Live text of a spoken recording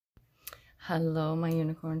Hello, my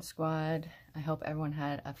unicorn squad. I hope everyone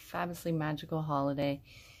had a fabulously magical holiday.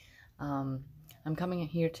 I'm coming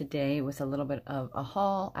here today with a little bit of a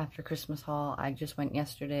haul after Christmas haul. I just went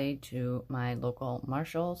yesterday to my local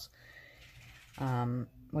Marshall's,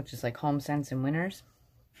 which is like Home Sense and Winners.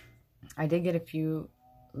 I did get a few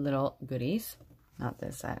little goodies, not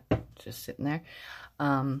this, just sitting there,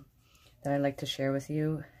 that I'd like to share with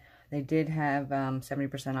you. They did have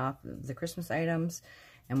 70% off the Christmas items,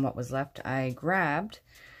 and what was left I grabbed.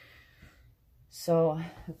 So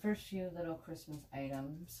the first few little Christmas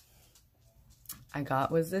items I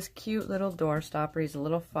got was this cute little door stopper. He's a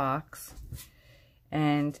little fox,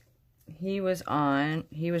 and he was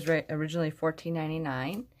originally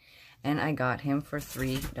 $14.99, and I got him for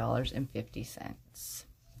 $3.50.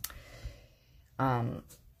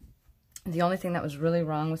 The only thing that was really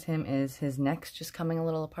wrong with him is his neck's just coming a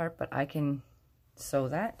little apart, but I can sew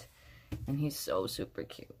that. And he's so super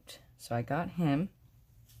cute. So I got him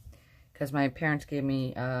because my parents gave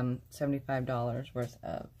me $75 worth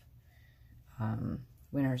of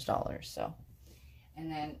Winners dollars. So,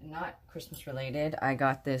 and then not Christmas related, I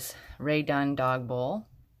got this Ray Dunn dog bowl.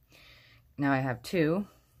 Now I have two.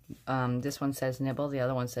 This one says nibble, the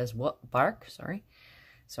other one says bark. Sorry.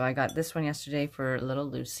 So I got this one yesterday for little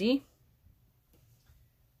Lucy.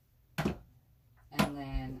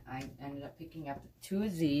 I ended up picking up two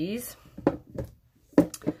of these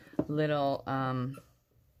little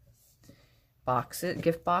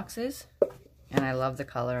gift boxes, and I love the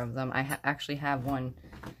color of them. I actually have one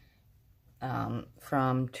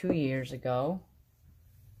from 2 years ago.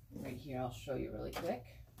 Right here, I'll show you really quick.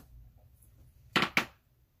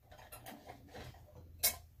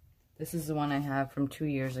 This is the one I have from 2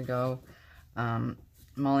 years ago.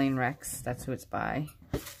 Molly and Rex, that's who it's by.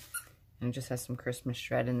 And it just has some Christmas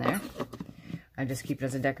shred in there. I just keep it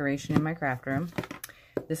as a decoration in my craft room.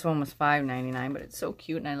 This one was $5.99, but it's so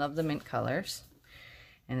cute, and I love the mint colors.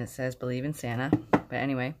 And it says, believe in Santa. But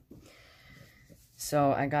anyway,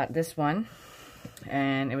 so I got this one,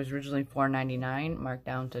 and it was originally $4.99, marked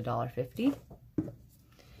down to $1.50.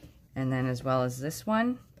 And then as well as this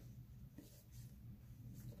one,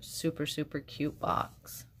 super, super cute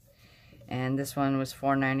box. And this one was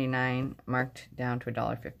 $4.99, marked down to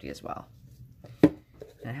 $1.50 as well. And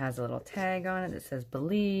it has a little tag on it that says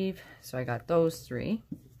believe. So I got those three.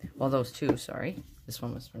 Well, those two, sorry. This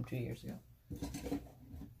one was from 2 years ago.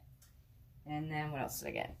 And then what else did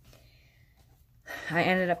I get? I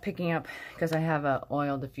ended up picking up, because I have an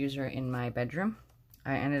oil diffuser in my bedroom,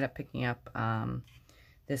 I ended up picking up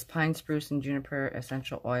this pine spruce and juniper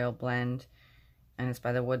essential oil blend. And it's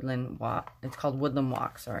by the Woodland Walk. It's called Woodland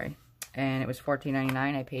Walk, sorry. And it was $14.99.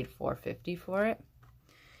 I paid $4.50 for it.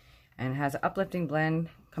 And it has an uplifting blend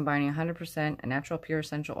combining 100% natural pure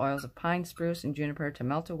essential oils of pine, spruce, and juniper to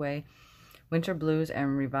melt away winter blues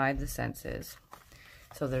and revive the senses.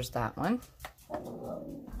 So there's that one.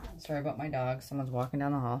 Sorry about my dog. Someone's walking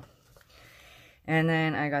down the hall. And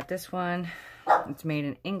then I got this one. It's made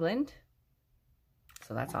in England.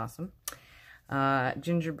 So that's awesome.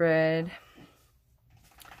 Gingerbread.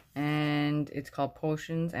 And it's called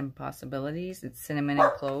Potions and Possibilities. It's cinnamon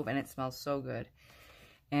and clove, and it smells so good.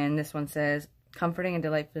 And this one says, comforting and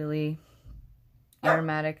delightfully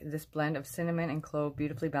aromatic, this blend of cinnamon and clove,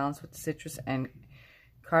 beautifully balanced with citrus and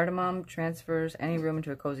cardamom, transfers any room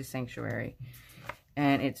into a cozy sanctuary.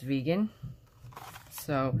 And it's vegan.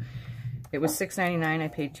 So it was $6.99. I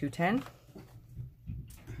paid $2.10.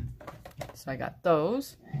 So I got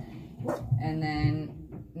those. And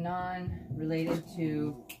then non-related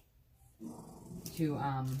to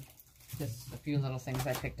just a few little things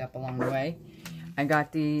I picked up along the way. I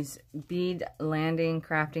got these bead landing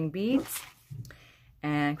crafting beads,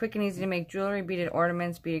 and quick and easy to make jewelry, beaded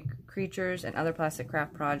ornaments, beaded creatures, and other plastic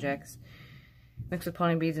craft projects mixed with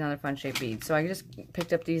pony beads and other fun shaped beads. So I just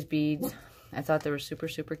picked up these beads. I thought they were super,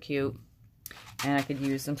 super cute, and I could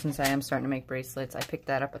use them since I am starting to make bracelets. I picked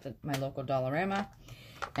that up at my local Dollarama.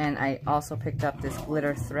 And I also picked up this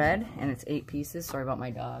glitter thread, and it's 8 pieces. Sorry about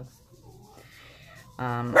my dogs.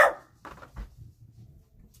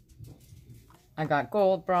 I got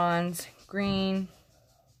gold, bronze, green,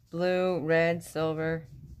 blue, red, silver,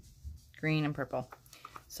 green, and purple.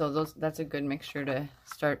 So that's a good mixture to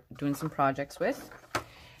start doing some projects with.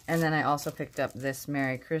 And then I also picked up this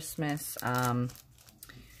Merry Christmas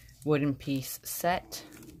wooden piece set.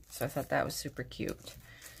 So I thought that was super cute.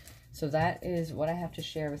 So that is what I have to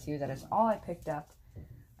share with you. That is all I picked up.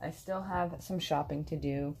 I still have some shopping to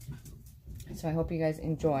do. So I hope you guys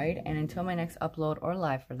enjoyed. And until my next upload, or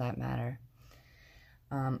live for that matter,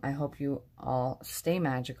 I hope you all stay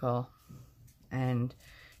magical and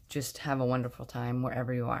just have a wonderful time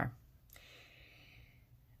wherever you are.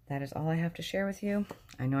 that is all I have to share with you.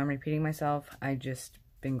 I know I'm repeating myself. I just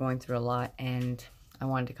been going through a lot, and I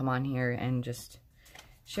wanted to come on here and just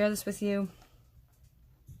share this with you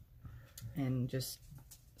and just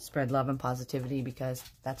spread love and positivity, because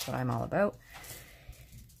that's what I'm all about.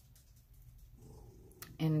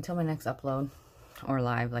 And until my next upload, or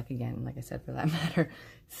live, like I said, for that matter,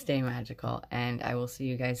 stay magical, and I will see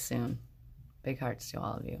you guys soon. Big hearts to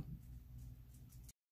all of you.